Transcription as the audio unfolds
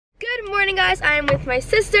morning, guys. I am with my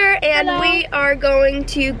sister and Hello. We are going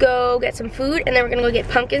to go get some food and then we're gonna go get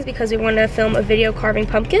pumpkins because we want to film a video carving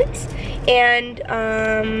pumpkins. And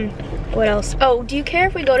what else? Oh, do you care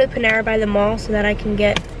if we go to Panera by the mall so that I can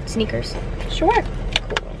get sneakers? Sure.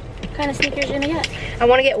 Cool. What kind of sneakers you gonna get? I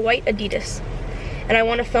want to get white Adidas and I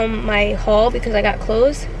want to film my haul because I got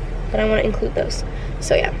clothes, but I want to include those.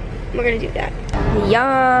 So yeah, we're gonna do that.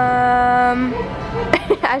 Yum.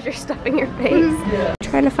 As you're stuffing your face.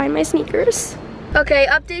 Trying to find my sneakers. Okay,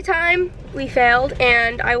 update time. We failed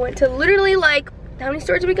and I went to literally like, how many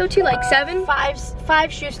stores did we go to? Like 7?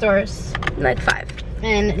 Five shoe stores. Like 5.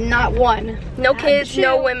 And not one. No kids,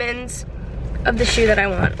 no women's of the shoe that I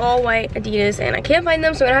want. All white Adidas and I can't find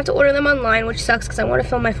them, so I'm gonna have to order them online, which sucks because I want to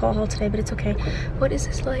film my fall haul today, but it's okay. What is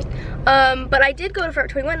this like? But I did go to Forever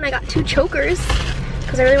 21 and I got 2 chokers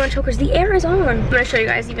because I really want chokers. The air is on. I'm gonna show you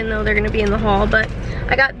guys even though they're gonna be in the haul, but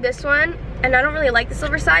I got this one and I don't really like the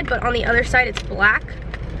silver side, but on the other side it's black.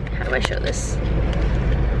 How do I show this?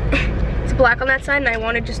 It's black on that side and I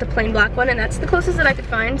wanted just a plain black one and that's the closest that I could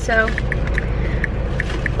find, so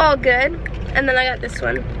all good. And then I got this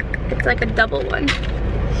one. It's like a double one.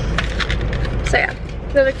 So yeah,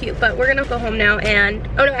 those are cute, but we're gonna go home now and,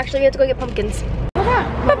 oh no, actually we have to go get pumpkins. Okay.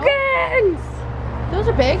 Pumpkins! Those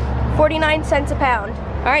are big. 49 cents a pound.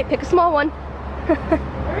 All right, pick a small one.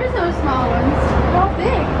 Where is those small ones? They're all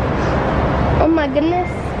big. Oh my goodness.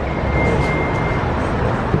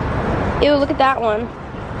 Ew, look at that one.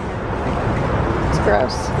 It's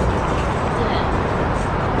gross.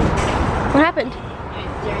 What happened?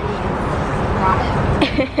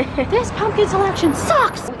 This pumpkin selection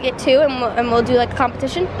sucks. We get 2 and we'll do like a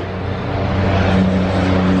competition.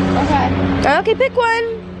 Okay. Okay, pick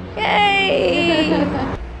one. Yay!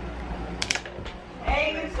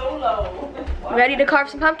 Aiming so low. Ready to carve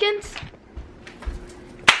some pumpkins?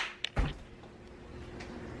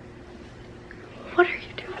 What are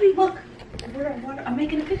you doing? Look, I'm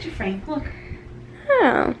making a picture frame. Look.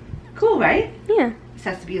 Oh, Cool, right? yeah. This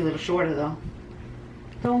has to be a little shorter though.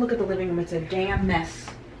 Don't look at the living room. It's a damn mess.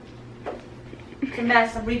 It's a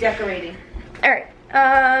mess. I'm redecorating. All right.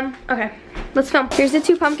 Okay. Let's film. Here's the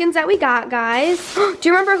 2 pumpkins that we got, guys. Do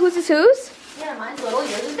you remember whose is whose? Yeah, mine's little,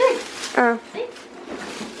 yours is big. Oh.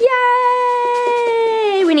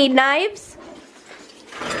 Yay! We need knives.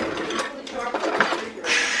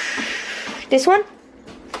 This one?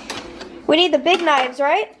 We need the big knives,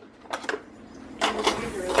 right?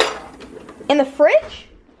 In the fridge?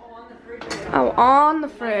 Oh, on the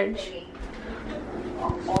fridge.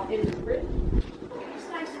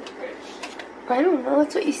 I don't know,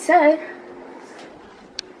 that's what you said.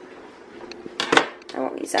 I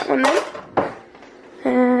won't use that one then.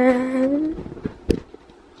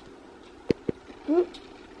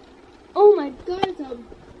 Oh my god, it's a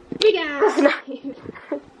big ass Knife.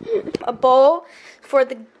 A bowl for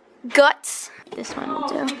the guts. This one will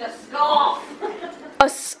do. A scarf. A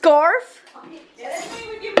scarf?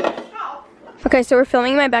 Okay, so we're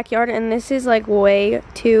filming in my backyard and this is like way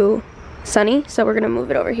too sunny, so we're gonna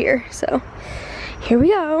move it over here. So here we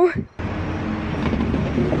go.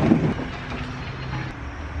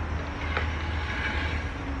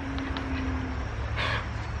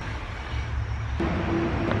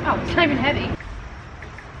 Oh, it's not even heavy.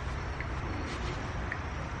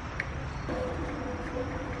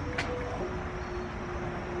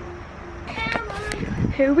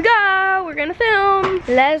 Here we go. We're gonna film.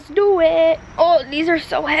 Let's do it. Oh, these are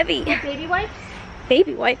so heavy. Baby wipes?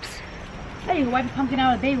 Baby wipes. Hey, you can wipe a pumpkin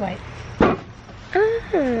out with a baby wipe.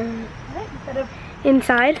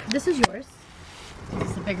 Inside. This is yours. This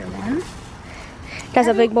is the bigger one. That's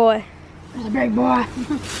a big boy. There's a big boy.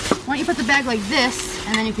 Why don't you put the bag like this,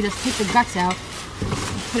 and then you can just take the guts out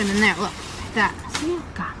and put them in there. Look, like that. See?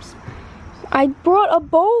 Gops. I brought a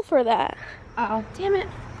bowl for that. Uh-oh. Damn it.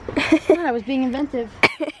 I thought I was being inventive.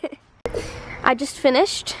 I just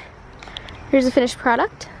finished. Here's the finished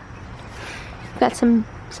product. Got some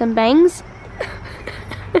bangs.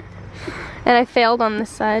 And I failed on this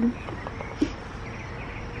side. Oh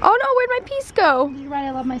no, where'd my piece go? Did you write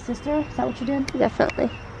I love my sister? Is that what you did? Definitely.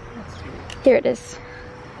 Here it is.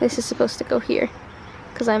 This is supposed to go here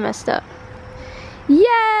because I messed up.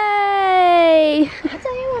 Yay!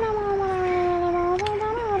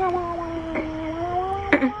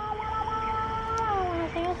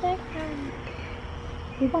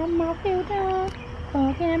 You want my future,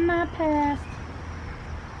 forget my past.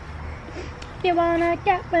 You wanna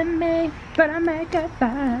get with me, but I make it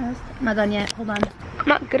fast. I'm not done yet, hold on. I'm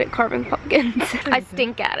not good at carving pumpkins. I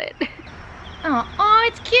stink at it. Oh,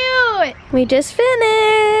 it's cute! We just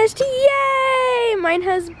finished! Yay! Mine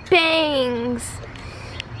has bangs.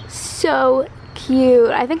 So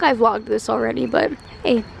cute. I think I vlogged this already, but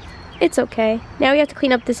hey, it's okay. Now we have to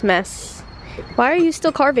clean up this mess. Why are you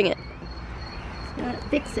still carving it? Gotta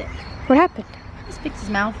fix it. What happened? Just fix his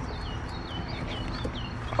mouth.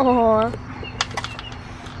 Aww.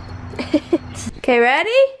 Okay, ready?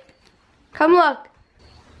 Come look.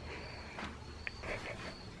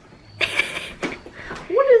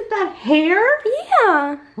 What is that, hair?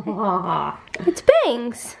 Yeah. Aw, It's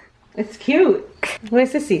bangs. it's cute.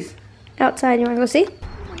 Where's Sissy's? Outside, you wanna go see?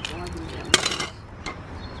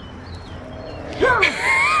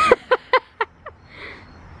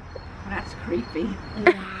 That's creepy.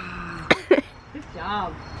 Wow. Good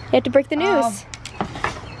job. You have to break the news.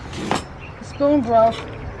 The spoon broke.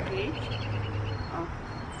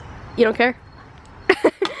 You don't care?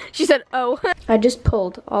 She said, oh. I just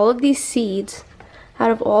pulled all of these seeds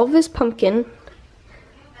out of all of this pumpkin.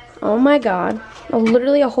 Oh my god.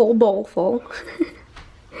 Literally a whole bowl full.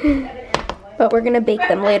 But we're gonna bake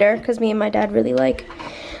them later because me and my dad really like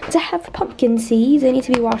to have pumpkin seeds. They need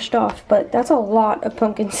to be washed off, but that's a lot of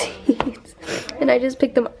pumpkin seeds. And I just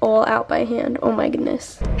picked them all out by hand. Oh my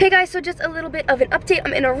goodness. Hey guys, so just a little bit of an update.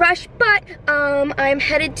 I'm in a rush, but I'm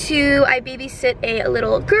headed to, I babysit a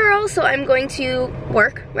little girl, so I'm going to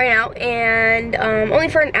work right now, and only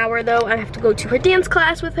for an hour though. I have to go to her dance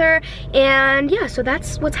class with her, and yeah, so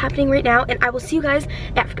that's what's happening right now, and I will see you guys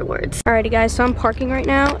afterwards. Alrighty guys, so I'm parking right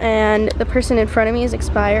now, and the person in front of me is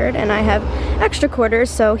expired, and I have extra quarters,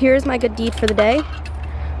 so here's my good deed for the day.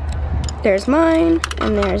 There's mine,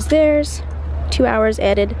 and there's theirs. 2 hours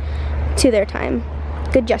added to their time.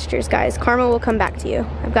 Good gestures, guys. Karma will come back to you.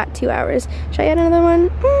 I've got 2 hours. Should I add another one?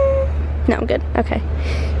 No, I'm good. Okay.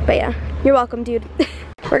 But yeah, you're welcome, dude.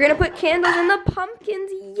 We're gonna put candles in the pumpkins.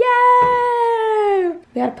 Yeah!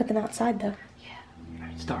 We gotta put them outside, though. Yeah,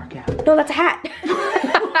 it's dark out. No, that's a hat.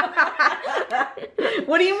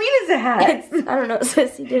 What do you mean it's a hat? It's, I don't know,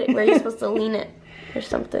 Sissy did it where you're supposed to lean it or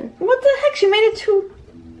something. What the heck? She made it too...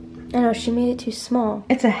 I know, she made it too small.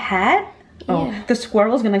 It's a hat? Oh, Yeah. the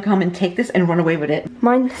squirrel's gonna come and take this and run away with it.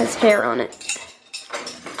 Mine has hair on it.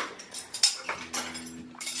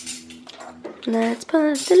 Let's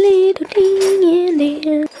put the little thing in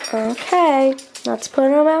there. Okay, let's put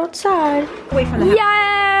them outside. Away from the house. Yay!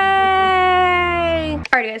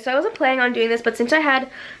 Alright guys, so I wasn't planning on doing this, but since I had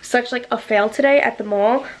such like a fail today at the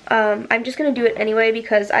mall, I'm just gonna do it anyway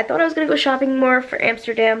because I thought I was gonna go shopping more for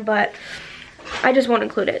Amsterdam, but I just won't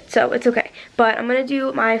include it, so it's okay. But I'm gonna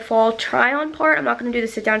do my fall try-on part. I'm not gonna do the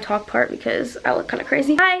sit-down talk part because I look kind of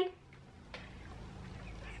crazy. Hi!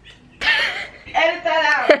 Edit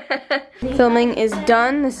that out. Filming is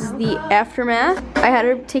done. This is the aftermath. I had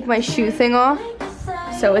to take my shoe thing off,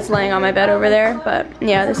 so it's laying on my bed over there. But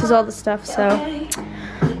yeah, this is all the stuff, so.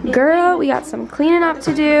 Girl, we got some cleaning up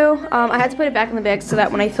to do. I had to put it back in the bag so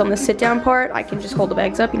that when I film the sit-down part, I can just hold the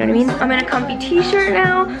bags up, you know what I mean? I'm in a comfy t-shirt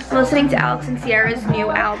now. I'm listening to Alex and Sierra's new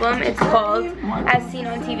album. It's called As Seen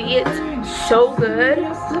on TV. It's so good.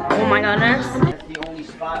 Oh my goodness.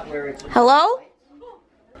 Hello?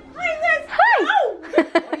 Hi, Liz. Hi.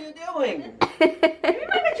 What are you doing? You're in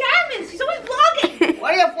my pajamas. She's always vlogging.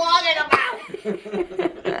 What are you vlogging about?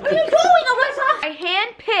 What are you doing, Allisa? I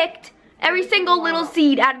hand-picked every single little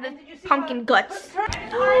seed out of the pumpkin guts.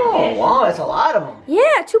 Oh, wow, that's a lot of them.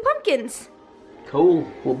 Yeah, 2 pumpkins. Cool.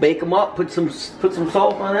 We'll bake them up. Put some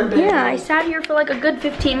salt on them. Baby. Yeah, I sat here for like a good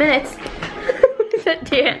 15 minutes. That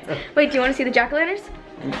dance. Wait, do you want to see the jack-o'-lanterns?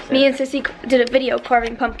 Me and Sissy did a video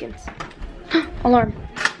carving pumpkins. Alarm.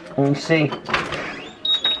 Let me see.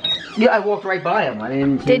 Yeah, I walked right by them. I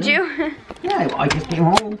didn't. Did you? Yeah, I just came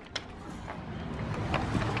home.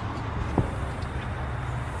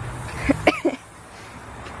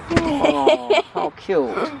 Oh, how cute.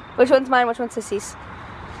 Which one's mine? Which one's Sissy's?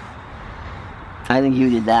 I think you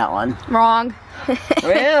did that one. Wrong.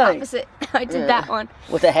 Really? Opposite. I did that one.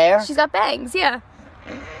 With the hair? She's got bangs, yeah.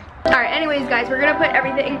 Alright, anyways, guys, we're gonna put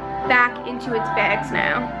everything back into its bags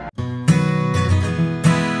now.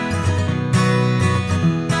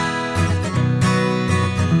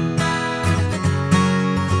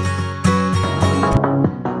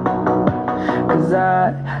 Cause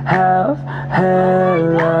I have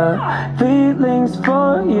hella feelings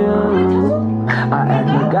for you. I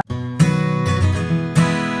act like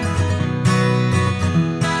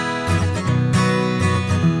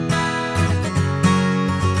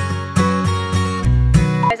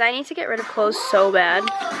Guys, I need to get rid of clothes so bad.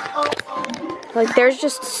 Like, there's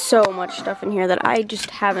just so much stuff in here that I just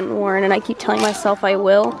haven't worn, and I keep telling myself I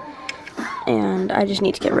will. And I just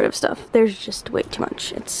need to get rid of stuff. There's just way too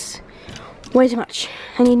much. It's way too much.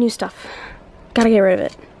 I need new stuff. Gotta get rid of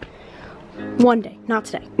it. One day, not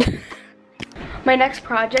today. My next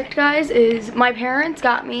project, guys, is my parents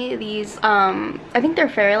got me these, I think they're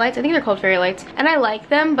fairy lights. I think they're called fairy lights. And I like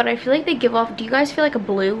them, but I feel like they give off, do you guys feel like a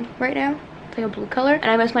blue right now? It's like a blue color. And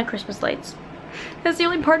I miss my Christmas lights. That's the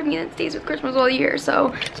only part of me that stays with Christmas all year,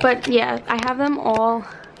 so. But yeah, I have them all,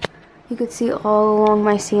 you could see all along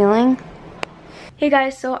my ceiling. Hey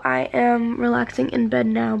guys, so I am relaxing in bed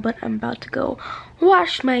now, but I'm about to go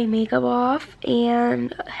wash my makeup off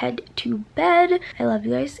and head to bed. I love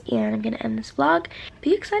you guys, and I'm gonna end this vlog.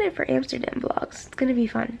 Be excited for Amsterdam vlogs. It's gonna be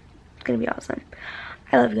fun. It's gonna be awesome.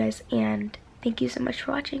 I love you guys, and thank you so much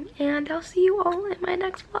for watching, and I'll see you all in my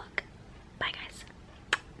next vlog. Bye guys.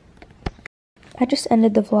 I just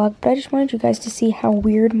ended the vlog, but I just wanted you guys to see how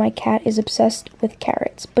weird my cat is obsessed with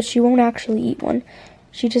carrots, but she won't actually eat one.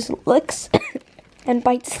 She just licks and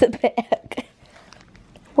bites the bag.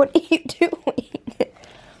 What are you doing?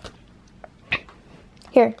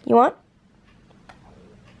 Here, you want?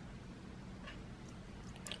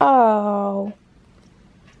 Oh.